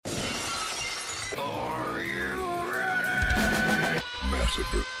Are you ready?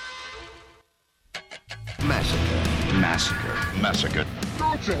 Massacre. Massacre. Massacre. Massacre.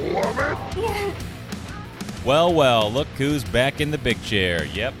 Don't you love it? Yeah. Well, look who's back in the big chair.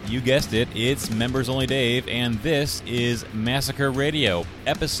 Yep, you guessed it. It's Members Only Dave, and this is Massacre Radio,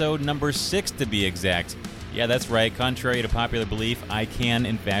 episode number 6 to be exact. Yeah, that's right. Contrary to popular belief, I can,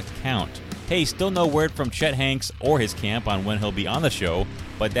 in fact, count. Hey, still no word from Chet Hanks or his camp on when he'll be on the show,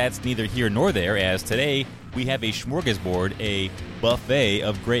 but that's neither here nor there, as today we have a smorgasbord, a buffet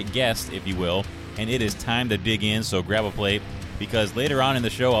of great guests, if you will, and it is time to dig in, so grab a plate, because later on in the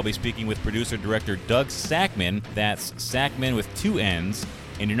show I'll be speaking with producer-director Doug Sakmann. That's Sakmann with 2 N's,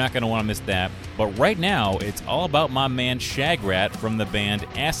 and you're not going to want to miss that. But right now, it's all about my man Shagrat from the band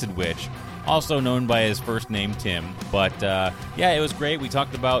Acid Witch, also known by his first name, Tim. But, yeah, it was great. We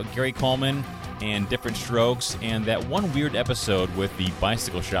talked about Gary Coleman and Different Strokes and that one weird episode with the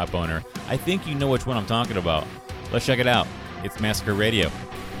bicycle shop owner. I think you know which one I'm talking about. Let's check it out. It's Massacre Radio.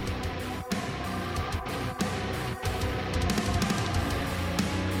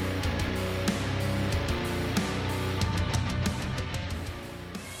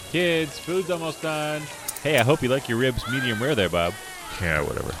 Kids, food's almost done. Hey, I hope you like your ribs medium rare there, Bob. Yeah,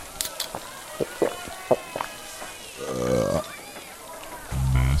 whatever.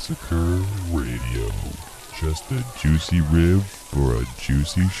 Massacre Radio. Just a juicy rib for a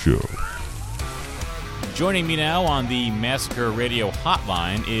juicy show. Joining me now on the Massacre Radio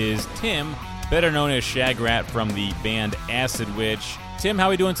hotline is Tim, better known as Shagrat from the band Acid Witch. Tim, how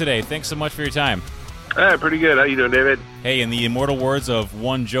are we doing today? Thanks so much for your time. Hey, pretty good. How you doing, David? Hey, in the immortal words of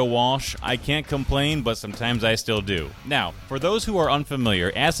one Joe Walsh, I can't complain, but sometimes I still do. Now, for those who are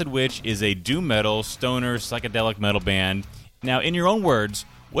unfamiliar, Acid Witch is a doom metal, stoner, psychedelic metal band. Now, in your own words,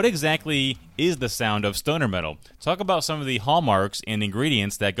 what exactly is the sound of stoner metal? Talk about some of the hallmarks and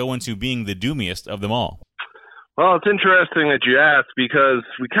ingredients that go into being the doomiest of them all. Well, it's interesting that you asked because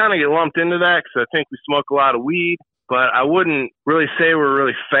we kind of get lumped into that because I think we smoke a lot of weed. But I wouldn't really say we're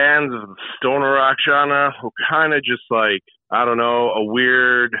really fans of the stoner rock genre. We're kind of just like, I don't know, a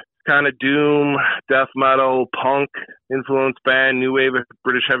weird kind of doom, death metal, punk influenced band, new wave of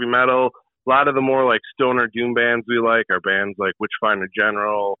British heavy metal. A lot of the more like stoner doom bands we like are bands like Witchfinder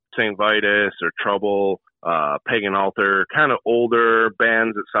General, St. Vitus, or Trouble, Pagan Altar, kind of older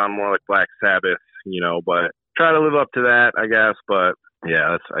bands that sound more like Black Sabbath, but try to live up to that, I guess. But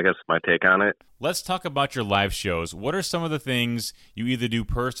yeah, that's, I guess, my take on it. Let's talk about your live shows. What are some of the things you either do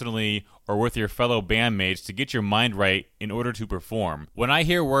personally or with your fellow bandmates to get your mind right in order to perform? When I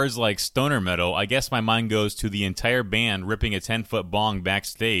hear words like stoner metal, I guess my mind goes to the entire band ripping a 10-foot bong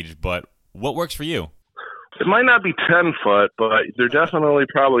backstage, but what works for you? It might not be 10 foot, but there definitely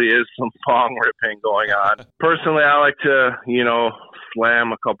probably is some bong ripping going on. Personally, I like to,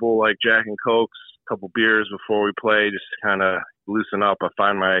 slam a couple like Jack and Cokes, a couple beers before we play, just to kind of loosen up. I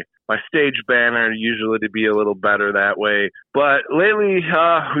find my stage banner usually to be a little better that way. But lately,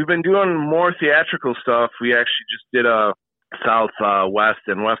 we've been doing more theatrical stuff. We actually just did a South, West,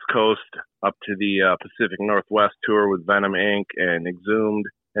 and West Coast up to the Pacific Northwest tour with Venom Inc. and Exhumed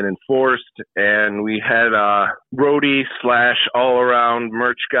and Enforced. And we had roadie / all-around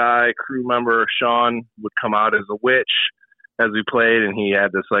merch guy, crew member Sean would come out as a witch as we played, and he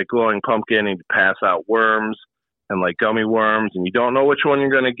had this like glowing pumpkin. He'd pass out worms and like gummy worms, and you don't know which one you're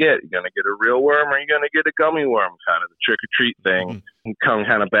going to get. You're going to get a real worm or you're going to get a gummy worm, kind of the trick-or-treat thing. Mm-hmm. And come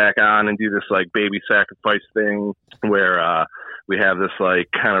kind of back on and do this like baby sacrifice thing where we have this like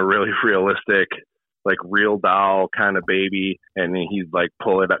kind of really realistic, like real doll kind of baby, and he'd like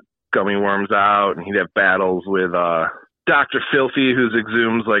pull it gummy worms out, and he'd have battles with Dr. Filthy, who's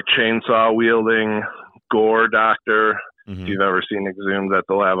Exhumed's like chainsaw wielding gore doctor. Mm-hmm. If you've ever seen Exhumed that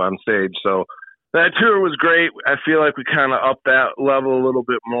they'll have on stage. So that tour was great. I feel like we kind of upped that level a little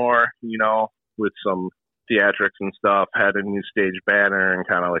bit more, with some theatrics and stuff, had a new stage banner and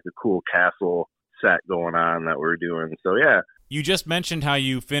kind of like a cool castle set going on that we're doing. So, yeah. You just mentioned how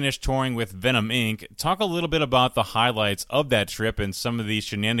you finished touring with Venom Inc. Talk a little bit about the highlights of that trip and some of these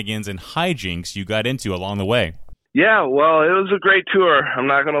shenanigans and hijinks you got into along the way. Yeah, well, it was a great tour. I'm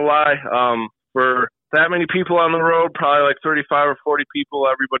not going to lie. For that many people on the road, probably like 35 or 40 people,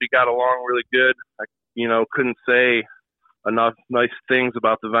 everybody got along really good. I, couldn't say enough nice things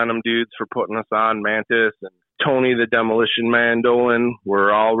about the Venom dudes for putting us on. Mantis and Tony the Demolition Man Dolan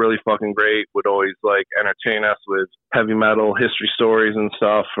were all really fucking great, would always like entertain us with heavy metal history stories and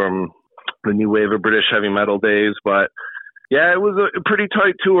stuff from the new wave of British heavy metal days. But yeah, it was a pretty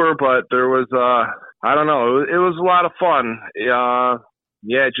tight tour, but there was, I don't know, it was a lot of fun.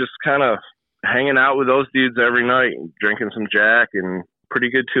 Yeah, just kind of hanging out with those dudes every night, drinking some Jack, and pretty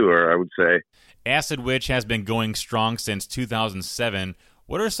good tour, I would say. Acid Witch has been going strong since 2007.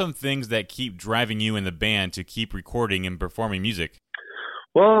 What are some things that keep driving you in the band to keep recording and performing music?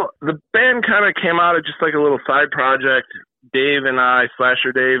 Well, the band kind of came out of just like a little side project. Dave and I,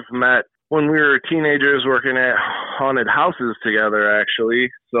 Slasher Dave, met when we were teenagers working at haunted houses together, actually.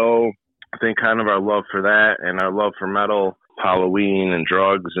 So I think kind of our love for that and our love for metal, Halloween and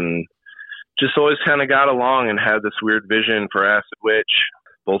drugs, and just always kind of got along and had this weird vision for Acid Witch.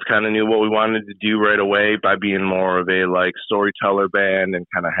 Both kind of knew what we wanted to do right away by being more of a like storyteller band and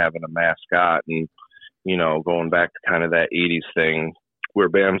kind of having a mascot and, you know, going back to kind of that 80s thing where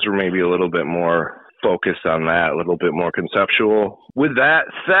bands were maybe a little bit more focused on that, a little bit more conceptual. With that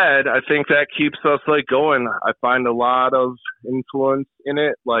said, I think that keeps us like going. I find a lot of influence in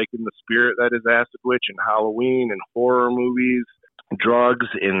it, like in the spirit that is Acid Witch and Halloween and horror movies, drugs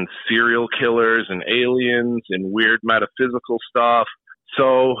and serial killers and aliens and weird metaphysical stuff.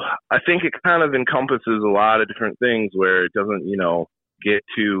 So I think it kind of encompasses a lot of different things where it doesn't, you know, get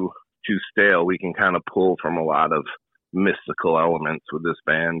too stale. We can kind of pull from a lot of mystical elements with this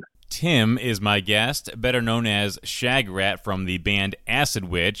band. Tim is my guest, better known as Shagrat from the band Acid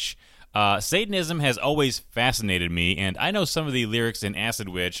Witch. Satanism has always fascinated me, and I know some of the lyrics in Acid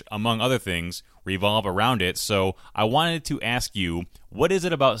Witch, among other things, revolve around it, so I wanted to ask you, what is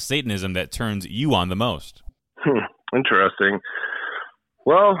it about Satanism that turns you on the most? Interesting.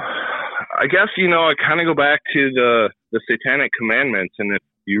 Well, I guess, you know, I kind of go back to the Satanic Commandments, and if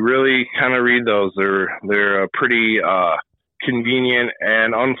you really kind of read those, they're a pretty convenient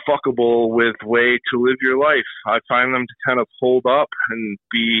and unfuckable with way to live your life. I find them to kind of hold up and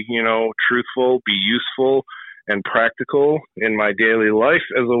be, you know, truthful, be useful and practical in my daily life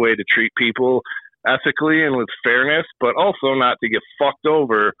as a way to treat people ethically and with fairness, but also not to get fucked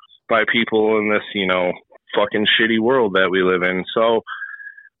over by people in this, you know, fucking shitty world that we live in. So,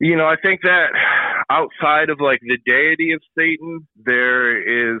 you know, I think that outside of like the deity of Satan,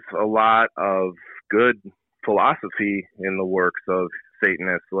 there is a lot of good philosophy in the works of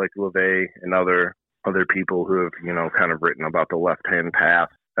Satanists like LaVey and other people who have, you know, kind of written about the left-hand path,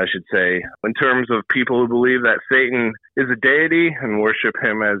 I should say, in terms of people who believe that Satan is a deity and worship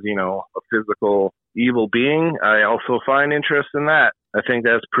him as, you know, a physical evil being. I also find interest in that. I think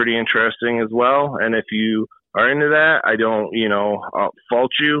that's pretty interesting as well. And if you are into that, I don't, you know,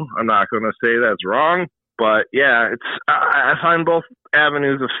 fault you. I'm not going to say that's wrong. But yeah, I find both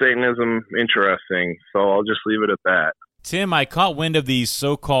avenues of Satanism interesting, so I'll just leave it at that. Tim, I caught wind of these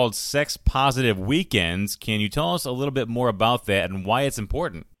so-called sex-positive weekends. Can you tell us a little bit more about that and why it's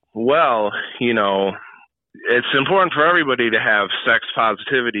important? Well, you know, it's important for everybody to have sex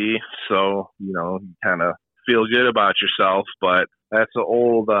positivity, so, you know, you kind of feel good about yourself, but that's an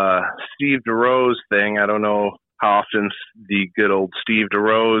old Steve DeRose thing. I don't know how often the good old Steve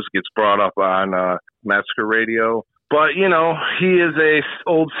DeRose gets brought up on Massacre Radio. But, you know, he is a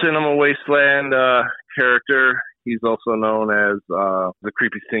old Cinema Wasteland character. He's also known as the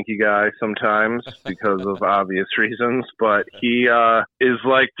creepy stinky guy sometimes because of obvious reasons. But he is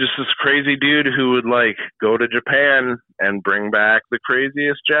like just this crazy dude who would like go to Japan and bring back the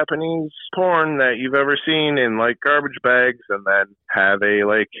craziest Japanese porn that you've ever seen in like garbage bags and then have a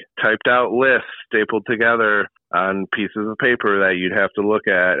like typed out list stapled together on pieces of paper that you'd have to look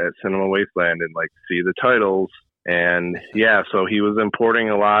at Cinema Wasteland and like see the titles. And yeah, so he was importing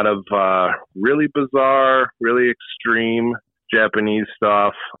a lot of really bizarre, really extreme Japanese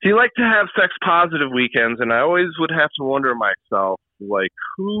stuff. He liked to have sex positive weekends, and I always would have to wonder myself, like,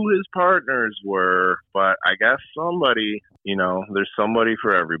 who his partners were. But I guess somebody, you know, there's somebody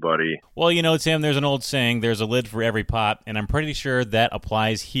for everybody. Well, you know, Tim, there's an old saying, there's a lid for every pot, and I'm pretty sure that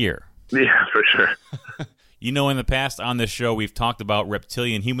applies here. Yeah, for sure. You know, in the past on this show, we've talked about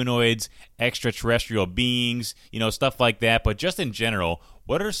reptilian humanoids, extraterrestrial beings, you know, stuff like that. But just in general,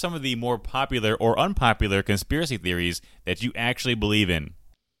 what are some of the more popular or unpopular conspiracy theories that you actually believe in?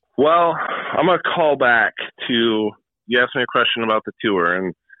 Well, I'm going to call back to, you asked me a question about the tour,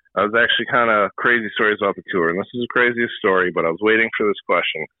 and I was actually kind of crazy stories about the tour. And this is the craziest story, but I was waiting for this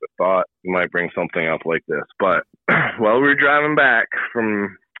question because I thought you might bring something up like this. But while we were driving back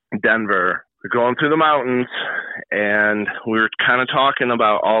from Denver, we're going through the mountains, and we were kind of talking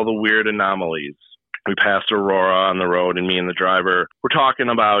about all the weird anomalies. We passed Aurora on the road, and me and the driver were talking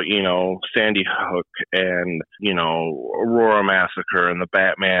about, you know, Sandy Hook and, you know, Aurora Massacre and the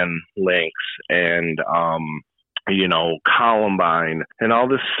Batman links and, you know, Columbine and all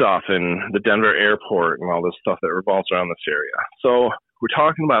this stuff and the Denver airport and all this stuff that revolves around this area. So we're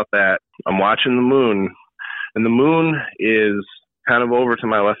talking about that. I'm watching the moon, and the moon is kind of over to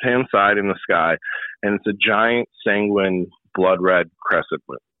my left-hand side in the sky, and it's a giant sanguine blood red crescent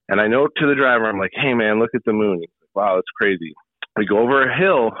moon. And I note to the driver, I'm like, hey, man, look at the moon. He's like, wow, it's crazy. We go over a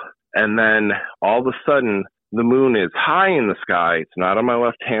hill, and then all of a sudden, the moon is high in the sky. It's not on my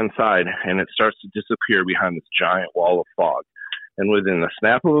left-hand side, and it starts to disappear behind this giant wall of fog. And within the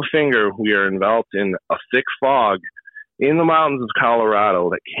snap of a finger, we are enveloped in a thick fog in the mountains of Colorado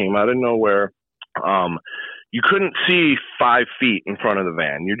that came out of nowhere. You couldn't see 5 feet in front of the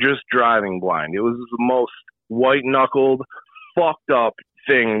van. You're just driving blind. It was the most white-knuckled, fucked up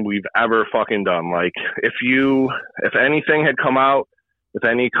thing we've ever fucking done. Like, if anything had come out, if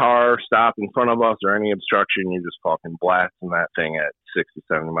any car stopped in front of us or any obstruction, you're just fucking blasting that thing at 60,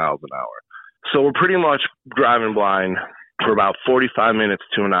 70 miles an hour. So we're pretty much driving blind for about 45 minutes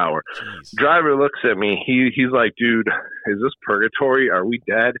to an hour. Jeez. Driver looks at me. He's like, dude, is this purgatory? Are we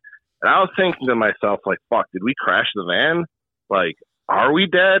dead? And I was thinking to myself, like, fuck, did we crash the van? Like, are we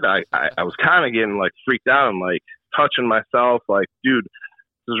dead? I was kind of getting, like, freaked out. I'm, like, touching myself, like, dude,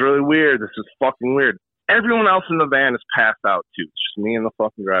 this is really weird. This is fucking weird. Everyone else in the van is passed out, too. It's just me and the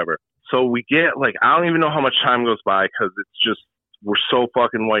fucking driver. So we get, like, I don't even know how much time goes by because it's just, we're so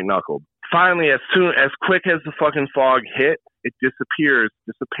fucking white-knuckled. Finally, as quick as the fucking fog hit, it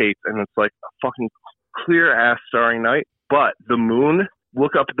dissipates, and it's like a fucking clear-ass starry night. But the moon,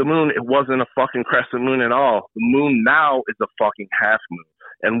 look up at the moon, it wasn't a fucking crescent moon at all. The moon now is a fucking half moon.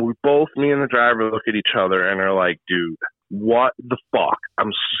 And we both, me and the driver, look at each other and are like, dude, what the fuck?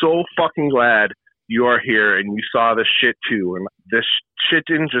 I'm so fucking glad you are here and you saw this shit too. And this shit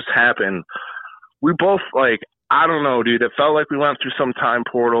didn't just happen. We both, like, I don't know, dude. It felt like we went through some time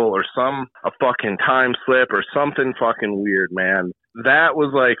portal or a fucking time slip or something fucking weird, man. That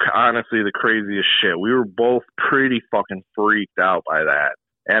was, like, honestly the craziest shit. We were both pretty fucking freaked out by that.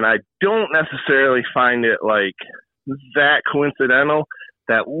 And I don't necessarily find it, like, that coincidental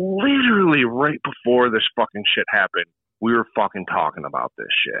that literally right before this fucking shit happened, we were fucking talking about this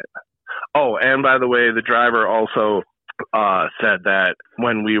shit. Oh, and by the way, the driver also said that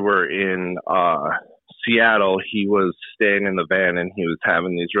when we were in Seattle, he was staying in the van and he was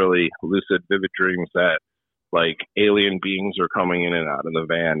having these really lucid, vivid dreams that, like, alien beings are coming in and out of the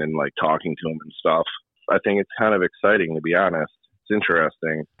van and, like, talking to him and stuff. I think it's kind of exciting, to be honest. It's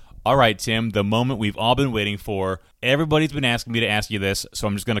interesting. All right, Tim, the moment we've all been waiting for. Everybody's been asking me to ask you this, so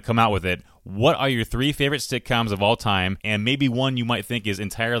I'm just going to come out with it. What are your 3 favorite sitcoms of all time, and maybe one you might think is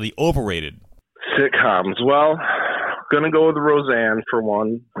entirely overrated? Sitcoms. Well, going to go with Roseanne for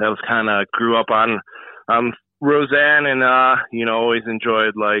one. That was kind of grew up on Roseanne and, always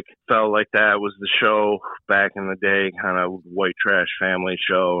enjoyed, like, felt like that was the show back in the day, kind of white trash family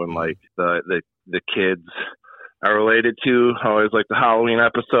show, and, like, the kids I related to. I always like the Halloween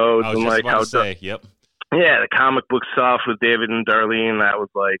episodes and, like, how yep. Yeah, the comic book stuff with David and Darlene. That was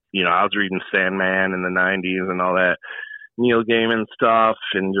like, I was reading Sandman in the 90s and all that Neil Gaiman stuff,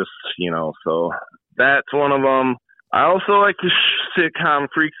 and just, so that's one of them. I also like the sitcom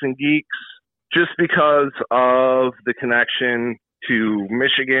Freaks and Geeks just because of the connection to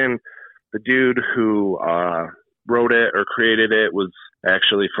Michigan. The dude who wrote it or created it was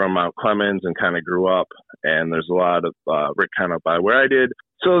actually from Mount Clemens and kind of grew up, and there's a lot of Rick kind of by where I did.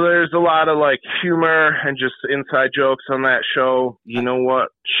 So there's a lot of, like, humor and just inside jokes on that show. You know what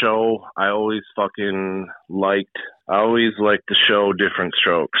show I always fucking liked? I always liked the show Different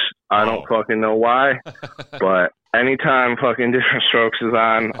Strokes. I don't fucking know why, but anytime fucking Different Strokes is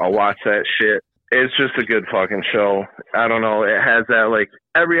on, I'll watch that shit. It's just a good fucking show. I don't know. It has that, like,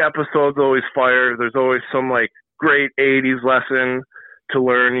 every episode's always fire. There's always some, like, great 80s lesson to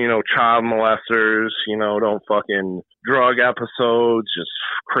learn, child molesters, don't fucking drug episodes, just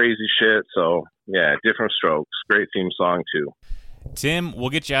crazy shit. So, yeah, Different Strokes. Great theme song, too. Tim, we'll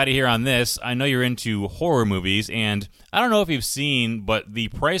get you out of here on this. I know you're into horror movies, and I don't know if you've seen, but the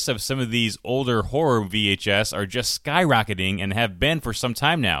price of some of these older horror VHS are just skyrocketing and have been for some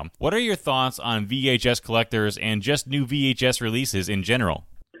time now. What are your thoughts on VHS collectors and just new VHS releases in general?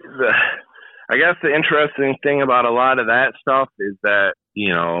 I guess the interesting thing about a lot of that stuff is that,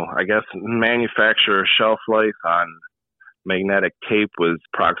 I guess manufacturer shelf life on magnetic tape was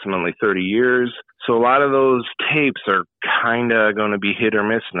approximately 30 years. So a lot of those tapes are kind of going to be hit or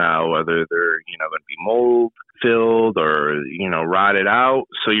miss now, whether they're, going to be mold filled or, rotted out.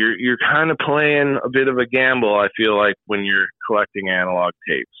 So you're kind of playing a bit of a gamble, I feel like, when you're collecting analog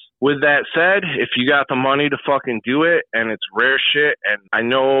tapes. With that said, if you got the money to fucking do it and it's rare shit, and I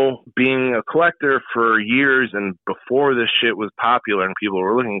know being a collector for years and before this shit was popular and people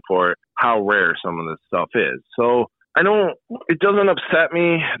were looking for it, how rare some of this stuff is. So it doesn't upset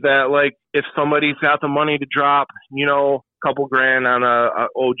me that, like, if somebody's got the money to drop, a couple grand on a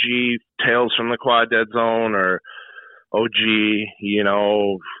OG Tales from the Quad Dead Zone or OG,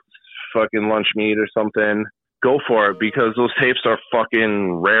 fucking lunch meat or something, go for it, because those tapes are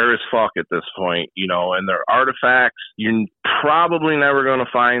fucking rare as fuck at this point, you know, and they're artifacts. You're probably never going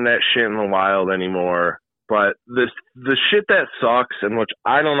to find that shit in the wild anymore. But the shit that sucks, and which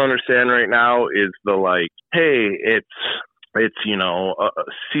I don't understand right now, is the like, hey, it's you know, a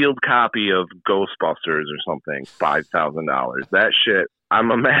sealed copy of Ghostbusters or something, $5,000. That shit,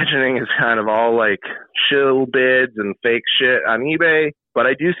 I'm imagining, is kind of all like shill bids and fake shit on eBay. But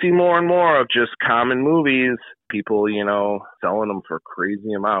I do see more and more of just common movies, people, you know, selling them for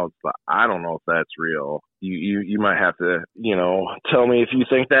crazy amounts. But I don't know if that's real. You might have to, you know, tell me if you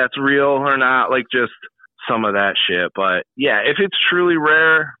think that's real or not, like just some of that shit. But yeah, if it's truly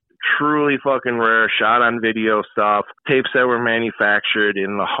rare, truly fucking rare, shot on video stuff, tapes that were manufactured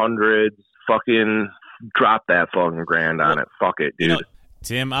in the hundreds, fucking drop that fucking grand on it. Fuck it, dude. You know,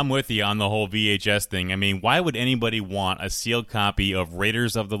 Tim, I'm with you on the whole VHS thing. I mean, why would anybody want a sealed copy of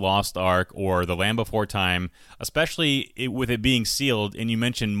Raiders of the Lost Ark or The Land Before Time, especially with it being sealed? And you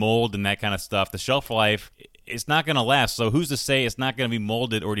mentioned mold and that kind of stuff. The shelf life, it's not going to last. So who's to say it's not going to be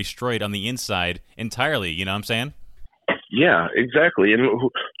molded or destroyed on the inside entirely? You know what I'm saying? Yeah, exactly. And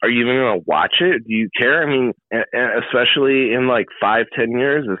are you even going to watch it? Do you care? I mean, especially in like 5-10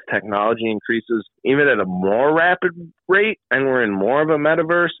 years, as technology increases even at a more rapid rate, and we're in more of a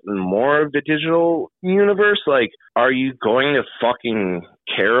metaverse and more of the digital universe, like, are you going to fucking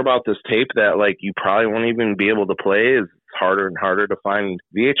care about this tape that like you probably won't even be able to play? It's harder and harder to find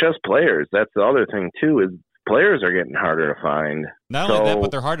VHS players. That's the other thing too, is players are getting harder to find. Not only that, but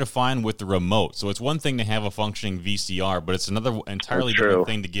they're hard to find with the remote. So it's one thing to have a functioning VCR, but it's another entirely different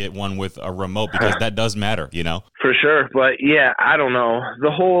thing to get one with a remote, because that does matter, you know? For sure. But yeah, I don't know.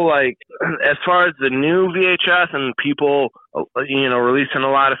 The whole, like, as far as the new VHS and people, you know, releasing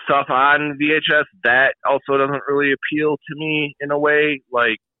a lot of stuff on VHS, that also doesn't really appeal to me in a way.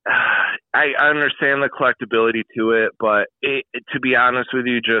 Like, I understand the collectability to it, but to be honest with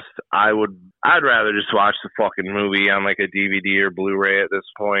you, I'd rather just watch the fucking movie on like a DVD or Blu-ray at this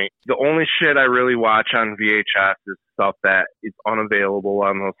point. The only shit I really watch on VHS is stuff that is unavailable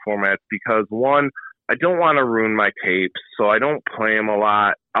on those formats, because one, I don't want to ruin my tapes, so I don't play them a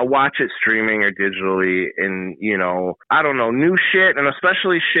lot. I watch it streaming or digitally, and, you know, I don't know, new shit, and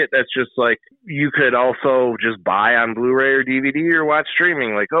especially shit that's just like you could also just buy on Blu-ray or DVD or watch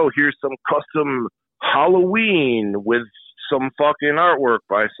streaming. Like, oh, here's some custom Halloween with some fucking artwork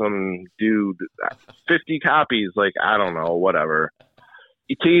by some dude, 50 copies. Like, I don't know, whatever.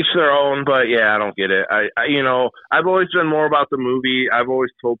 To each their own, but yeah, I don't get it. I you know, I've always been more about the movie. I've always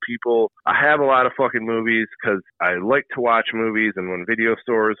told people I have a lot of fucking movies because I like to watch movies, and when video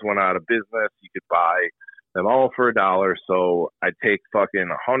stores went out of business, you could buy them all for $1. So I'd take fucking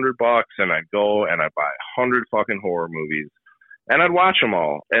 $100 and I'd go and I'd buy 100 fucking horror movies, and I'd watch them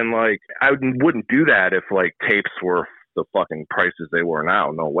all. And like, I wouldn't do that if like tapes were the fucking prices they were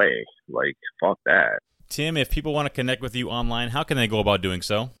now. No way. Like, fuck that. Tim, if people want to connect with you online, how can they go about doing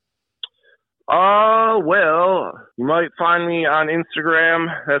so? Well, you might find me on Instagram.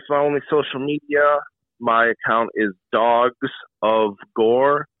 That's my only social media. My account is Dogs of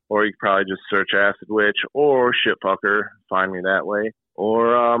Gore, or you can probably just search Acid Witch or Shitfucker. Find me that way.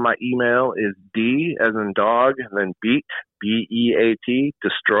 Or my email is D as in dog, and then Beat, B-E-A-T,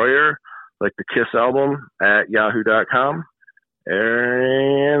 Destroyer, like the Kiss album, at yahoo.com.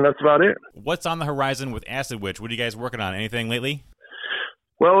 And that's about it. What's on the horizon with Acid Witch? What are you guys working on? Anything lately?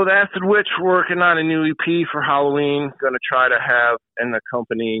 Well, with Acid Witch, we're working on a new EP for Halloween. Going to try to have an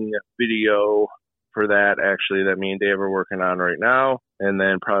accompanying video for that, actually, that me and Dave are working on right now. And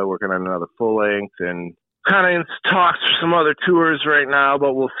then probably working on another full length, and kind of in talks for some other tours right now,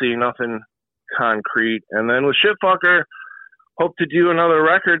 but we'll see. Nothing concrete. And then with Shitfucker, hope to do another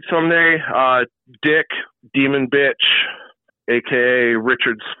record someday. Dick, Demon Bitch, a.k.a.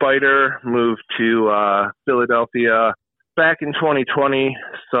 Richard Spider, moved to Philadelphia back in 2020,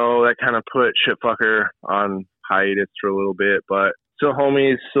 so that kind of put Shitfucker on hiatus for a little bit, but still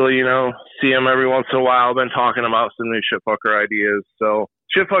homies, still, you know, see him every once in a while. Been talking about some new Shitfucker ideas, so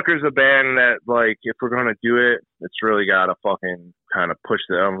Shitfucker's a band that, like, if we're going to do it, it's really got to fucking kind of push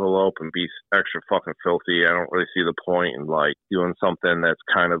the envelope and be extra fucking filthy. I don't really see the point in, like, doing something that's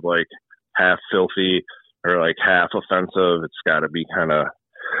kind of, like, half filthy or like half offensive. It's got to be kind of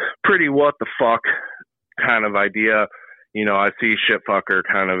pretty what the fuck kind of idea. You know, I see Shitfucker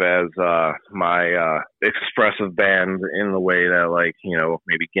kind of as my expressive band in the way that, like, you know,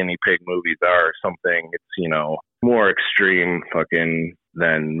 maybe Guinea Pig movies are or something. It's, you know, more extreme fucking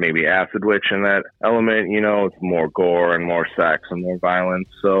than maybe Acid Witch in that element. You know, it's more gore and more sex and more violence.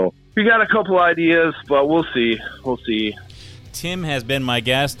 So we got a couple ideas, but we'll see. We'll see. Tim has been my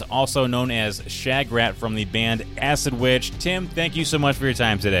guest, also known as Shagrat from the band Acid Witch. Tim, thank you so much for your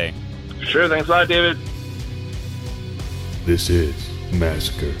time today. Sure, thanks a lot, David. This is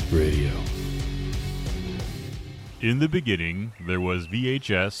Massacre Radio. In the beginning, there was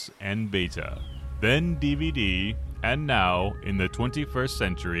VHS and beta, then DVD, and now, in the 21st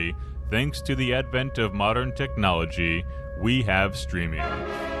century, thanks to the advent of modern technology, we have streaming.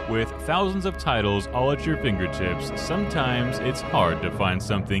 With thousands of titles all at your fingertips, sometimes it's hard to find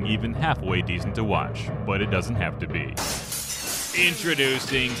something even halfway decent to watch, but it doesn't have to be.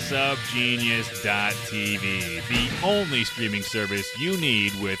 Introducing Subgenius.tv, the only streaming service you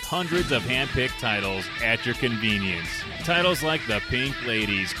need with hundreds of hand-picked titles at your convenience. Titles like The Pink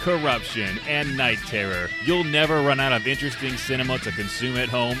Ladies, Corruption, and Night Terror. You'll never run out of interesting cinema to consume at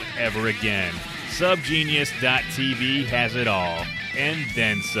home ever again. Subgenius.tv has it all, and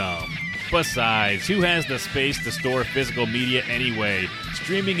then some. Besides, who has the space to store physical media anyway?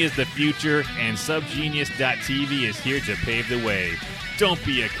 Streaming is the future, and Subgenius.tv is here to pave the way. Don't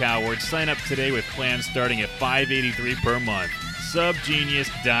be a coward. Sign up today with plans starting at $5.83 per month.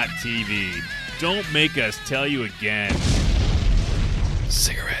 Subgenius.tv. Don't make us tell you again.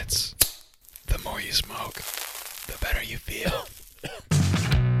 Cigarettes. The more you smoke, the better you feel.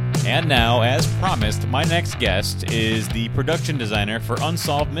 And now, as promised, my next guest is the production designer for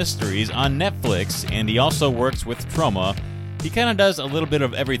Unsolved Mysteries on Netflix, and he also works with Troma. He kind of does a little bit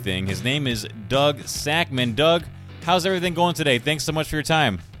of everything. His name is Doug Sakmann. Doug, how's everything going today? Thanks so much for your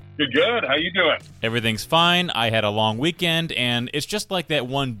time. Good. How you doing? Everything's fine. I had a long weekend, and it's just like that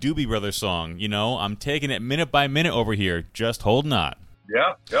one Doobie Brothers song. You know, I'm taking it minute by minute over here, just holding on.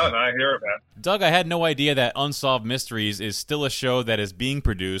 Yeah, I hear it, man. Doug, I had no idea that Unsolved Mysteries is still a show that is being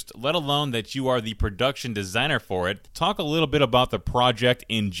produced, let alone that you are the production designer for it. Talk a little bit about the project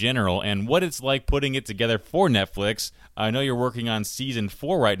in general and what it's like putting it together for Netflix. I know you're working on season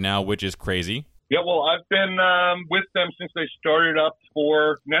 4 right now, which is crazy. Yeah, well, I've been with them since they started up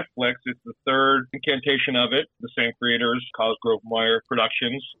for Netflix. It's the third incantation of it. The same creators, Cosgrove Meyer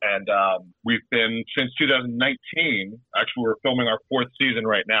Productions. And we've been since 2019. Actually, we're filming our 4th season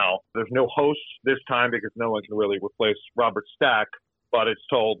right now. There's no host this time because no one can really replace Robert Stack, but it's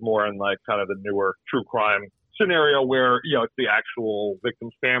told more in like kind of the newer true crime scenario where, you know, it's the actual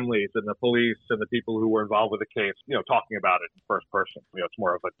victims' families and the police and the people who were involved with the case, you know, talking about it in first person. You know, it's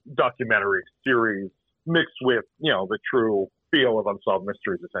more of a documentary series mixed with, you know, the true feel of Unsolved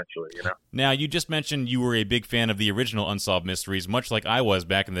Mysteries, essentially, you know. Now, you just mentioned you were a big fan of the original Unsolved Mysteries, much like I was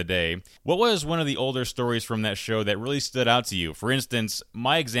back in the day. What was one of the older stories from that show that really stood out to you? For instance,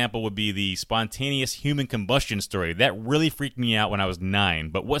 my example would be the spontaneous human combustion story. That really freaked me out when I was 9,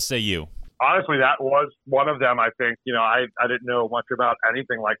 but what say you? Honestly, that was one of them, I think. You know, I didn't know much about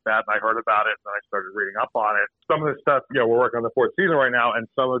anything like that, and I heard about it, and then I started reading up on it. Some of this stuff, you know, we're working on the 4th season right now, and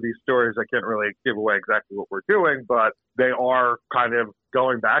some of these stories, I can't really give away exactly what we're doing, but they are kind of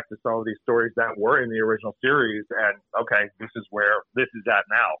going back to some of these stories that were in the original series, and, okay, this is where this is at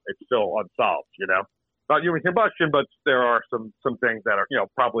now. It's still unsolved, you know? Not human combustion, but there are some things that are, you know,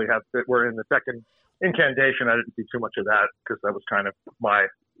 probably were in the second incantation. I didn't see too much of that because that was kind of my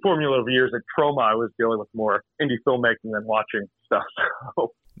formula of years at Troma. I was dealing with more indie filmmaking than watching stuff.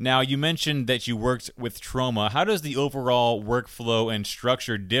 Now, you mentioned that you worked with Troma. How does the overall workflow and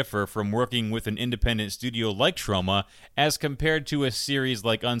structure differ from working with an independent studio like Troma as compared to a series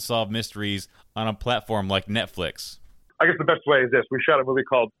like Unsolved Mysteries on a platform like Netflix? I guess the best way is this. We shot a movie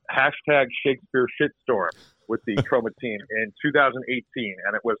called #Shakespeare Shitstorm with the Troma team in 2018,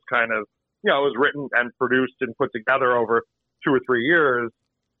 and it was kind of, you know, it was written and produced and put together over 2 or 3 years.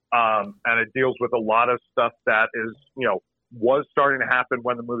 And it deals with a lot of stuff that is, you know, was starting to happen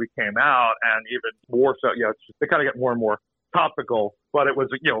when the movie came out, and even more so, you know, they kind of get more and more topical. But it was,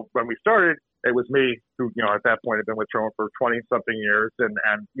 you know, when we started, it was me who, you know, at that point had been with Troma for 20-something years, and,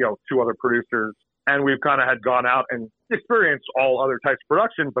 you know, 2 other producers. And we've kind of had gone out and experienced all other types of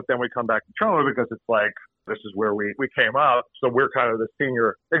production, but then we come back to Troma because it's like, this is where we came up. So we're kind of the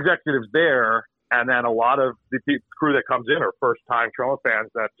senior executives there. And then a lot of the crew that comes in are first-time Troma fans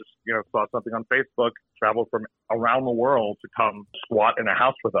that just, you know, saw something on Facebook, traveled from around the world to come squat in a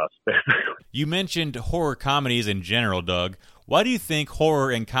house with us, basically. You mentioned horror comedies in general, Doug. Why do you think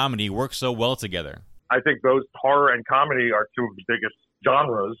horror and comedy work so well together? I think those horror and comedy are 2 of the biggest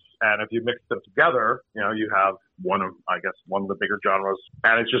genres, and if you mix them together, you know, you have one of the bigger genres,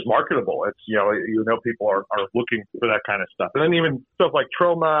 and it's just marketable. It's, you know, people are looking for that kind of stuff. And then even stuff like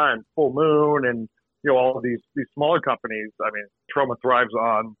Troma and Full Moon and all of these smaller companies. I mean, Troma thrives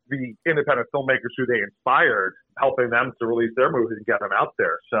on the independent filmmakers who they inspired, helping them to release their movies and get them out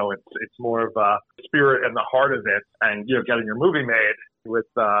there. So it's more of a spirit and the heart of it, and getting your movie made. With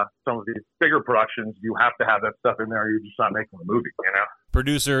some of these bigger productions, you have to have that stuff in there. You're just not making the movie,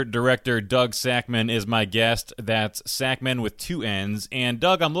 Producer, director Doug Sakmann is my guest. That's Sakmann with 2 N's. And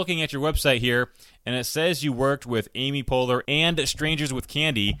Doug, I'm looking at your website here, and it says you worked with Amy Poehler and Strangers with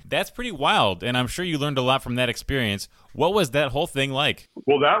Candy. That's pretty wild, and I'm sure you learned a lot from that experience. What was that whole thing like?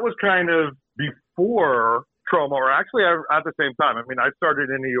 Well, that was kind of before Troma, or actually at the same time. I mean, I started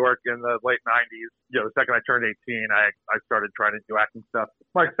in New York in the late 90s. The second I turned 18, I started trying to do acting stuff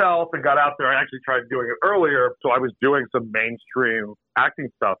myself and got out there. I actually tried doing it earlier, so I was doing some mainstream acting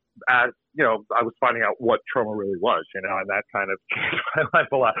stuff as, I was finding out what Troma really was, and that kind of changed my life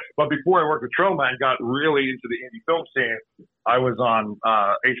a lot. But before I worked with Troma and got really into the indie film scene, I was on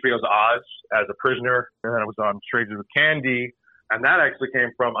HBO's Oz as a prisoner, and then I was on Strangers with Candy. And that actually came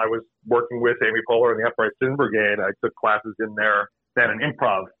from, I was working with Amy Poehler in the Upright Citizen Brigade. I took classes in there at an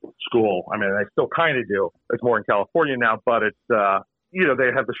improv school. I mean, I still kind of do. It's more in California now, but it's, they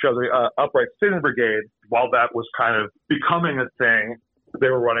have the show, the Upright Citizen Brigade. While that was kind of becoming a thing, they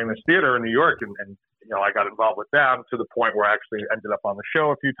were running this theater in New York, and I got involved with them to the point where I actually ended up on the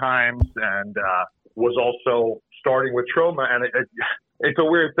show a few times, and was also starting with Troma. And it's a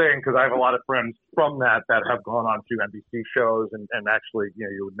weird thing because I have a lot of friends from that have gone on to NBC shows, and actually,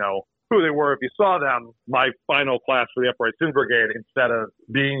 you would know who they were if you saw them. My final class for the Upright Citizen Brigade, instead of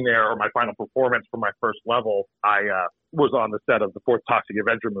being there, or my final performance for my first level, I was on the set of the 4th Toxic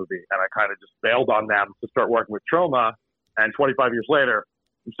Avenger movie, and I kind of just bailed on them to start working with Troma. And 25 years later,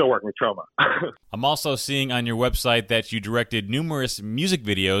 I'm still working with Troma. I'm also seeing on your website that you directed numerous music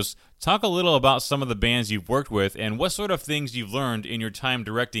videos. Talk a little about some of the bands you've worked with and what sort of things you've learned in your time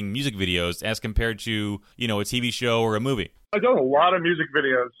directing music videos as compared to, a TV show or a movie. I've done a lot of music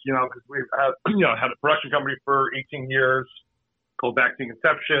videos, because we've had, had a production company for 18 years called Vaccine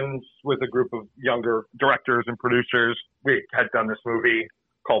Conceptions with a group of younger directors and producers. We had done this movie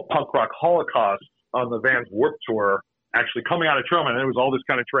called Punk Rock Holocaust on the Vans Warped Tour, actually coming out of Troma, and it was all this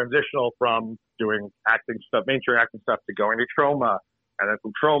kind of transitional from doing acting stuff, mainstream acting stuff, to going to Troma, and then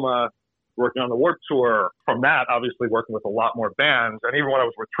from Troma, working on the Warped Tour. From that, obviously working with a lot more bands, and even when I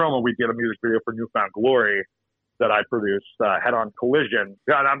was with Troma, we did a music video for Newfound Glory that I produced, Head On Collision.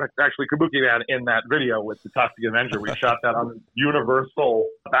 God, I'm actually Kabuki Man in that video with the Toxic Avenger. We shot that on the Universal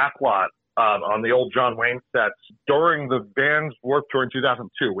backlot on the old John Wayne sets. During the band's Warped Tour in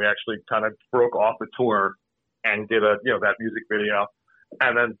 2002, we actually kind of broke off the tour and did that music video.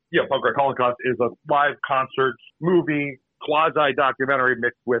 And then, Punk Rock Holocaust is a live concert movie, quasi-documentary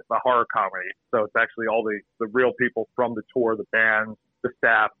mixed with a horror comedy. So it's actually all the real people from the tour, the band, the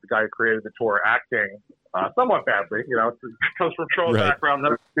staff, the guy who created the tour acting somewhat badly. It comes from Troll's background.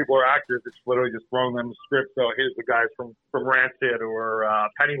 None of these people are actors. It's literally just throwing them the script. So here's the guys from Rancid or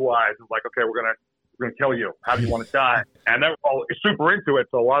Pennywise. It's like, okay, we're gonna kill you. How do you want to die? And they're all super into it.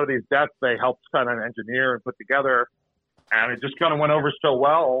 So a lot of these deaths they helped kind of engineer and put together, and it just kind of went over so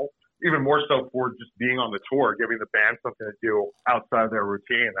well. Even more so for just being on the tour, giving the band something to do outside of their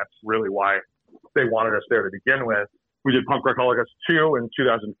routine. That's really why they wanted us there to begin with. We did Punk Rock Holocaust 2 in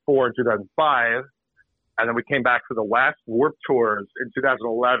 2004 and 2005. And then we came back for the last Warped Tours in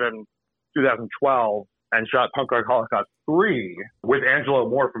 2011, 2012, and shot Punk Rock Holocaust 3 with Angelo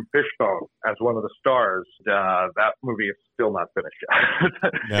Moore from Fishbone as one of the stars. That movie is still not finished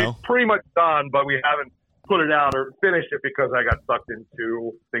yet. No? It's pretty much done, but we haven't put it out or finished it because I got sucked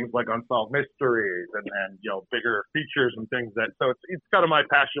into things like Unsolved Mysteries and bigger features and things so it's kind of my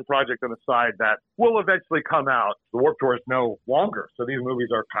passion project on the side that will eventually come out. The Warped Tour is no longer. So these movies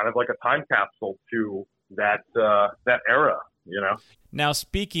are kind of like a time capsule to that era, Now,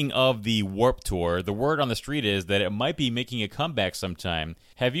 speaking of the Warped Tour, the word on the street is that it might be making a comeback sometime.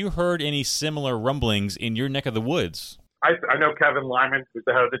 Have you heard any similar rumblings in your neck of the woods? I know Kevin Lyman, who's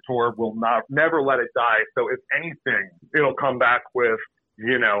the head of the tour, will never let it die. So if anything, it'll come back with,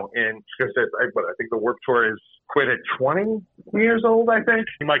 because I think the Warped Tour is quit at 20 years old, I think.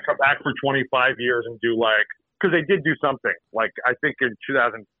 He might come back for 25 years and do because they did do something. I think in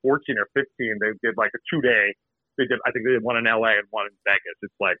 2014 or 15, they did a 2-day. I think they did one in LA and one in Vegas.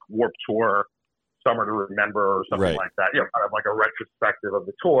 It's Warped Tour, Summer to Remember or something like that. Kind of like a retrospective of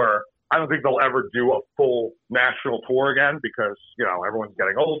the tour. I don't think they'll ever do a full national tour again because, everyone's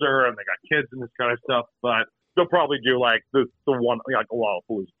getting older and they got kids and this kind of stuff. But they'll probably do the one, a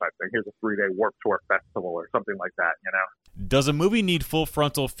Lollapalooza type thing. Here's a 3-day Warped Tour festival or something like that, Does a movie need full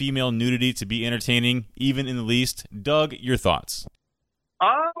frontal female nudity to be entertaining, even in the least? Doug, your thoughts?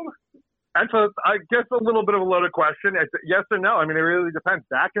 And so I guess a little bit of a loaded question. It's yes or no. I mean, it really depends.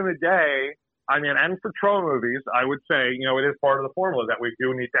 Back in the day, I mean, and for trauma movies, I would say, you know, it is part of the formula that we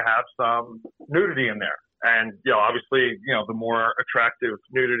do need to have some nudity in there. And, you know, obviously, you know, the more attractive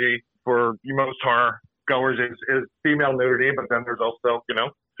nudity for most horror goers is female nudity, but then there's also, you know,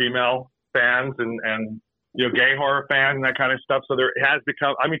 female fans and you know, gay horror fans and that kind of stuff. So there has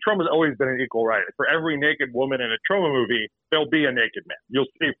become, I mean, trauma's always been an equal right. For every naked woman in a trauma movie, there'll be a naked man.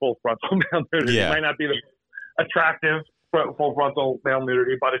 You'll see full frontal male nudity. Yeah. It might not be the attractive full frontal male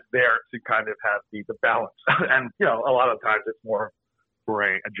nudity, but it's there to kind of have the balance. And, you know, a lot of times it's more for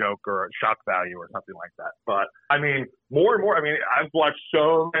a joke or a shock value or something like that. But, I mean, more and more, I mean, I've watched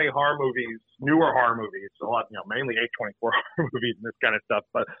so many horror movies, newer horror movies, a lot, you know, mainly A24 horror movies and this kind of stuff.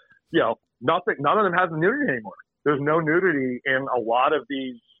 But, you know, none of them has nudity anymore. There's no nudity in a lot of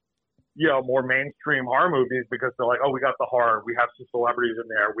these, you know, more mainstream horror movies because they're like, oh, we got the horror. We have some celebrities in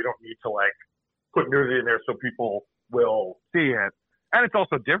there. We don't need to, like, put nudity in there so people will see it. And it's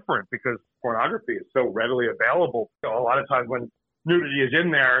also different because pornography is so readily available. You know, a lot of times when nudity is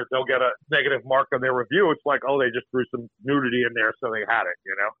in there, they'll get a negative mark on their review. It's like, oh, they just threw some nudity in there, so they had it,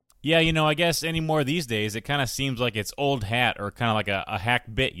 you know? Yeah, you know, I guess anymore these days, it kind of seems like it's old hat or kind of like a hack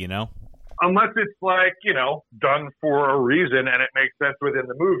bit, you know? Unless it's like, you know, done for a reason and it makes sense within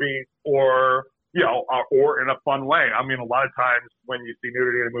the movie or, you know, or in a fun way. I mean, a lot of times when you see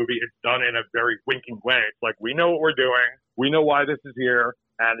nudity in a movie, it's done in a very winking way. It's like, we know what we're doing. We know why this is here.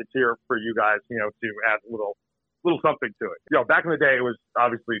 And it's here for you guys, you know, to add a little something to it. You know, back in the day, it was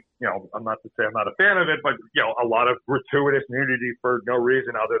obviously, you know, I'm not to say I'm not a fan of it, but, you know, a lot of gratuitous nudity for no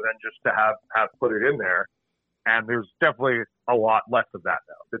reason other than just to have put it in there. And there's definitely a lot less of that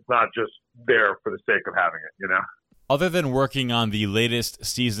now. It's not just there for the sake of having it, you know? Other than working on the latest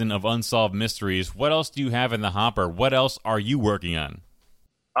season of Unsolved Mysteries, what else do you have in the hopper? What else are you working on?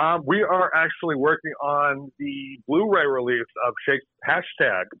 We are actually working on the Blu-ray release of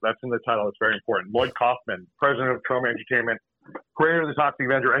Hashtag. That's in the title. It's very important. Lloyd Kaufman, president of Trauma Entertainment, creator of The Toxic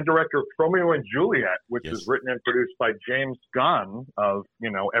Avenger, and director of Romeo and Juliet, which is written and produced by James Gunn of, you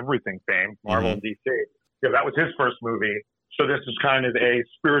know, everything fame, Marvel and DC. Yeah, that was his first movie. So this is kind of a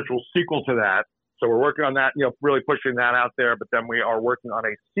spiritual sequel to that. So we're working on that, you know, really pushing that out there. But then we are working on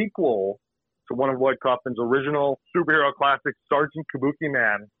a sequel to one of Lloyd Kaufman's original superhero classics, Sergeant Kabuki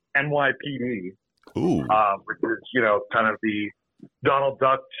Man, NYPD. Ooh. Which is, you know, kind of the Donald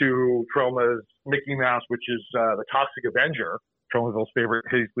Duck to Troma's Mickey Mouse, which is the Toxic Avenger, Tromaville's favorite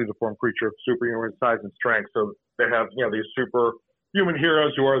hideously deformed creature of superhuman size and strength. So they have, you know, these superhuman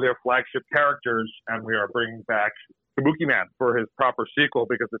heroes who are their flagship characters, and we are bringing back Kabuki Man for his proper sequel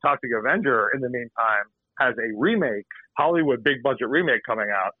because the Toxic Avenger, in the meantime, has a remake, Hollywood big budget remake coming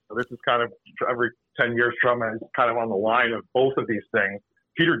out. So this is kind of every 10 years, Trauma is kind of on the line of both of these things.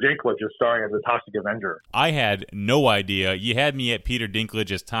 Peter Dinklage is starring as the Toxic Avenger. I had no idea. You had me at Peter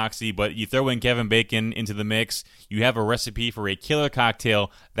Dinklage as Toxie, but you throw in Kevin Bacon into the mix. You have a recipe for a killer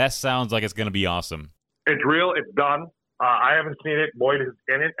cocktail. That sounds like it's going to be awesome. It's real. It's done. I haven't seen it. Boyd is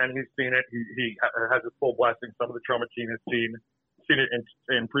in it, and he's seen it. He has his full blessing. Some of the Trauma team has seen it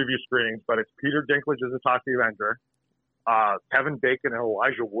in previous screenings, but it's Peter Dinklage as the Toxic Avenger. Kevin Bacon and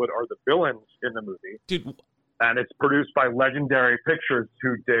Elijah Wood are the villains in the movie. Dude. And it's produced by Legendary Pictures,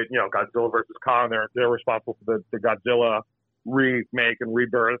 who did, you know, Godzilla vs. Kong. They're responsible for the Godzilla remake and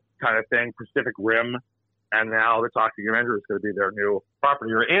rebirth kind of thing, Pacific Rim. And now the Toxic Avenger is going to be their new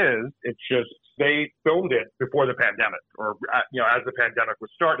property, or is. It's just they filmed it before the pandemic, or, you know, as the pandemic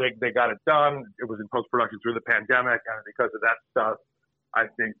was starting, they got it done. It was in post-production through the pandemic. And because of that stuff, I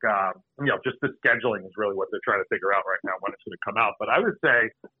think, you know, just the scheduling is really what they're trying to figure out right now when it's going to come out. But I would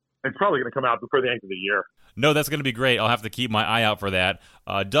say it's probably going to come out before the end of the year. No, that's going to be great. I'll have to keep my eye out for that.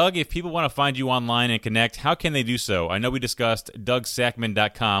 Doug, if people want to find you online and connect, how can they do so? I know we discussed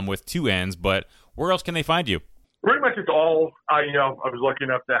DougSakmann.com with 2 N's, but where else can they find you? Pretty much it's all, you know, I was lucky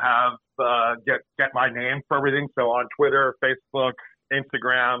enough to have, get my name for everything. So on Twitter, Facebook,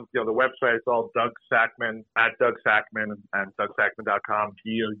 Instagram, you know, the website is all Doug Sakmann, at Doug Sakmann, and DougSakmann.com,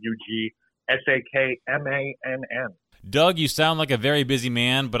 DougSakmann. Doug, you sound like a very busy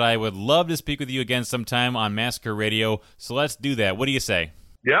man, but I would love to speak with you again sometime on Massacre Radio, so let's do that. What do you say?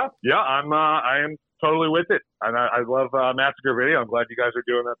 Yeah, I am totally with it. And I love Massacre Radio. I'm glad you guys are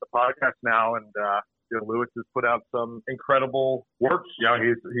doing that, the podcast now, and you know, Lewis has put out some incredible works. You know,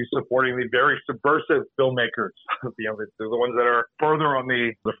 he's supporting the very subversive filmmakers. You know, they're the ones that are further on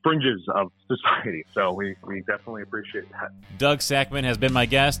the fringes of society. So we definitely appreciate that. Doug Sakmann has been my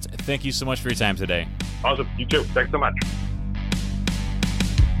guest. Thank you so much for your time today. Awesome. You too. Thanks so much.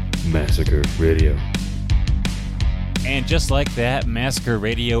 Massacre Radio. And just like that, Massacre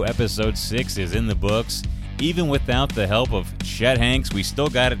Radio Episode 6 is in the books. Even without the help of Chet Hanks, we still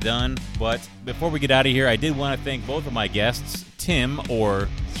got it done. But before we get out of here, I did want to thank both of my guests, Tim, or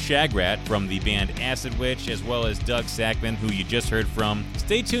Shagrat, from the band Acid Witch, as well as Doug Sakmann, who you just heard from.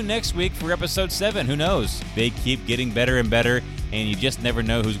 Stay tuned next week for Episode 7. Who knows? They keep getting better and better, and you just never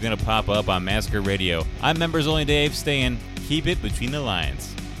know who's going to pop up on Massacre Radio. I'm Members Only Dave, saying keep it between the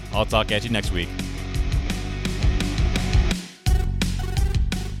lines. I'll talk at you next week.